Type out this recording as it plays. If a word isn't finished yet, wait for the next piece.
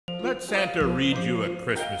let Santa read you a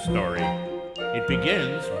Christmas story. It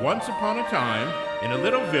begins once upon a time in a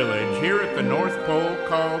little village here at the North Pole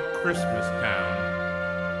called Christmastown.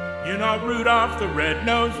 You know Rudolph the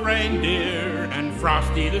red-nosed reindeer and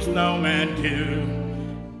Frosty the snowman too.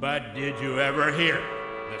 But did you ever hear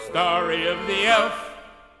the story of the elf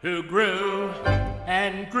who grew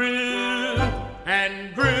and grew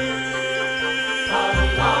and grew?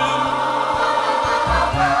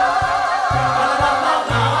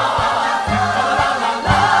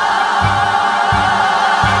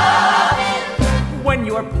 When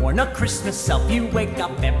you're born a Christmas elf, you wake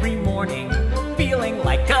up every morning feeling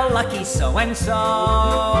like a lucky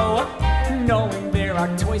so-and-so. Knowing there are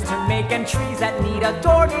toys to make and trees that need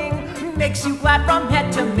adorning makes you glad from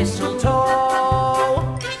head to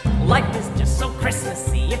mistletoe. Life is just so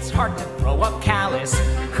Christmassy, it's hard to throw a callus.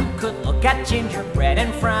 Who could look at gingerbread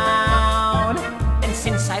and frown? And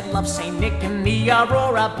since I love St. Nick and the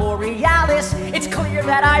Aurora Borealis, it's clear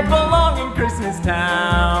that I belong in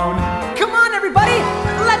Christmastown. Come on, everybody,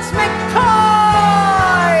 let's make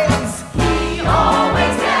toys! He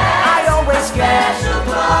always gets I always get special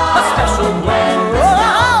glow. a special glow.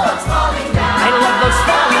 Snow's falling down. I love those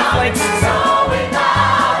falling flakes. So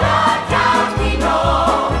without a doubt we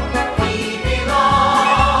know he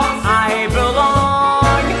belongs. I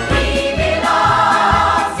belong. He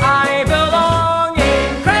belongs. I belong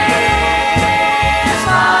in Christmas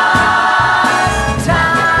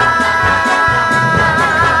town.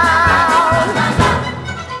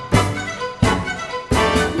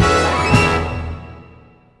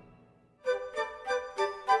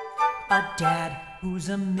 A dad who's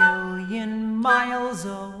a million miles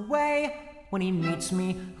away. When he meets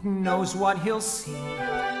me, who knows what he'll see?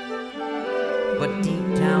 But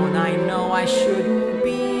deep down I know I shouldn't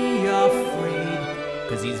be afraid,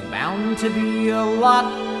 'cause he's bound to be a lot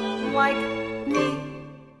like me.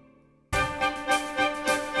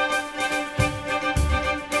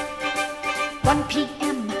 1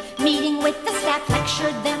 p.m. meeting with the staff,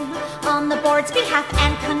 lecture them on the board's behalf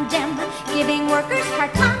and condemn giving workers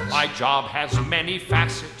carte blanche. My job has many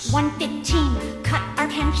facets. 1:15, cut our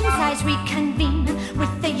pension size, reconvene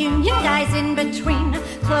with the union guys in between.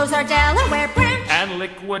 Close our Delaware branch And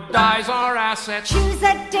liquidize our assets. choose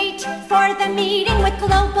a date for the meeting with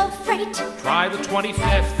Global Freight. Try the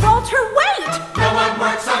 25th. Walter, wait! No one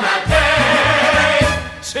works on that day.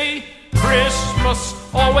 See, Christmas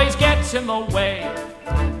always gets in the way.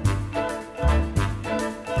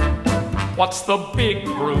 What's the big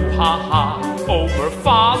group, ha-ha, over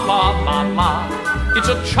fa-la-la-la? It's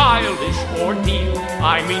a childish ordeal,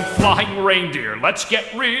 I mean flying reindeer, let's get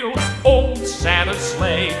real. Old Santa's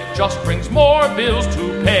sleigh just brings more bills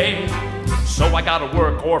to pay. So I gotta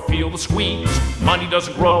work or feel the squeeze. Money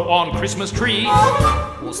doesn't grow on Christmas trees.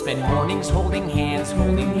 We'll spend mornings holding hands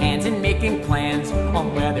and making plans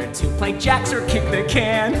on whether to play jacks or kick the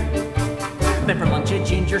can. Then for lunch a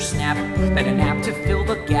ginger snap, then a nap to fill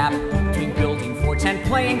the gap between building forts and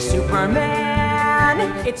playing Superman.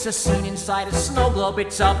 It's a scene inside a snow globe,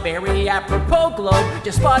 it's a very apropos globe,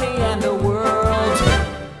 just Buddy and the world's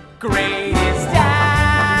greatest dad.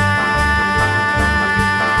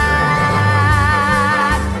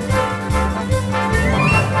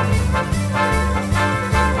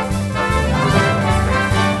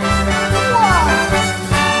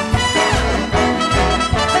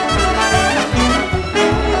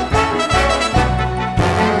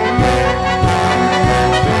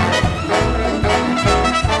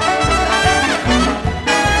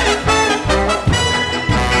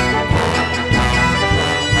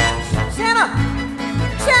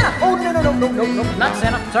 No, not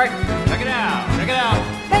Santa. Sorry. Check it out, check it out.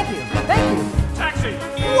 Thank you. Taxi.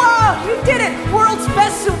 Whoa, you did it! World's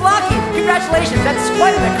best souvlaki! Congratulations, that's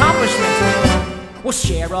quite an accomplishment. We'll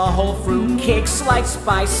share a whole fruit cake slice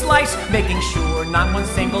by slice, making sure not one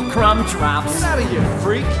single crumb drops. Get out of here,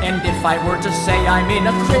 freak. And if I were to say I'm in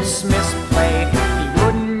a Christmas play, he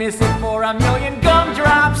wouldn't miss it for a million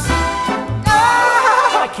gumdrops.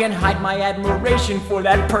 I can't hide my admiration for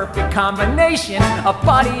that perfect combination of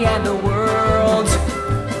Buddy and the world's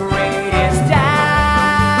greatest dad.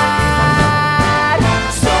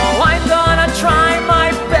 So I'm gonna try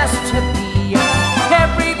my best to be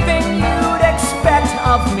everything you'd expect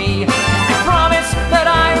of me. I promise that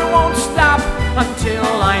I won't stop until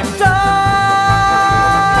I'm done.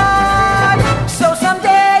 So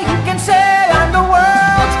someday you can say I'm the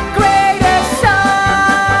world's greatest son.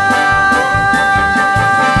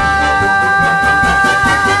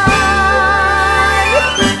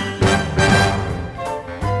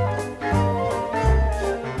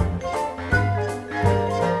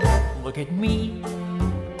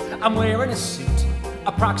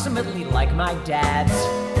 approximately like my dad's.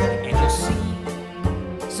 And you'll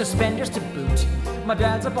see, suspenders to boot, my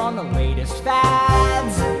dad's up on the latest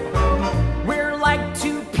fads. We're like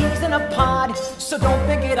two peas in a pod, so don't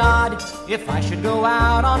think it odd if I should go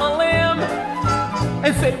out on a limb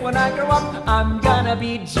and say when I grow up, I'm gonna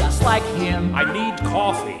be just like him. I need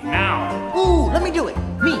coffee now. Ooh, let me do it.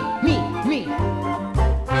 Me.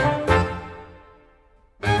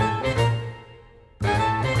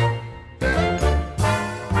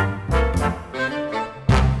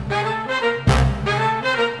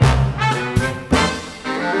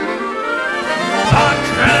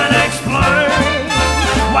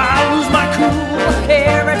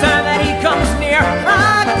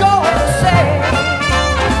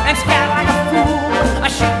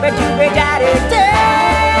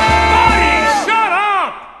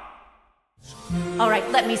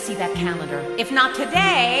 Let me see that calendar. If not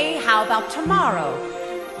today, how about tomorrow?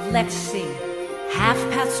 Let's see.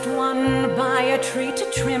 1:30, buy a tree to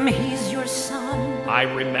trim, he's your son. I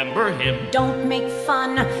remember him. Don't make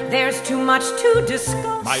fun, there's too much to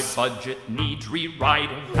discuss. My budget needs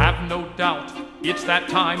rewriting, have no doubt. It's that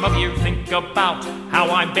time of year, think about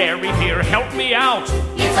how I'm buried here, help me out.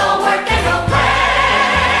 It's all work and no play.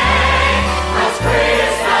 It's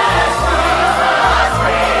Christmas, Christmas,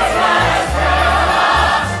 Christmas, Christmas.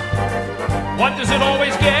 What does it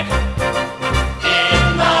always get?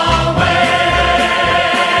 In the way.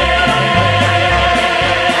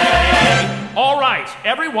 All right,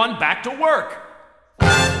 everyone back to work.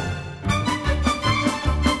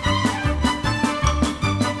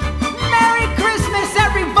 Merry Christmas,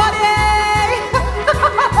 everybody!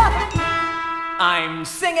 I'm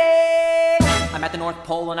singing! I'm at the North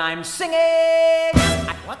Pole and I'm singing!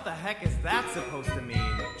 What the heck is that supposed to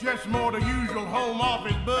mean? Just more the usual home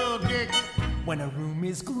office bug, Dick. When a room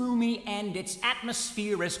is gloomy and its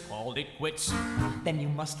atmosphere is called it quits, then you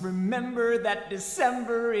must remember that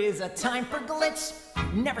December is a time for glitz.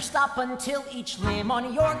 Never stop until each limb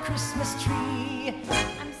on your Christmas tree.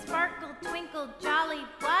 I'm sparkle, twinkle, jolly,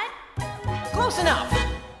 what? Close enough!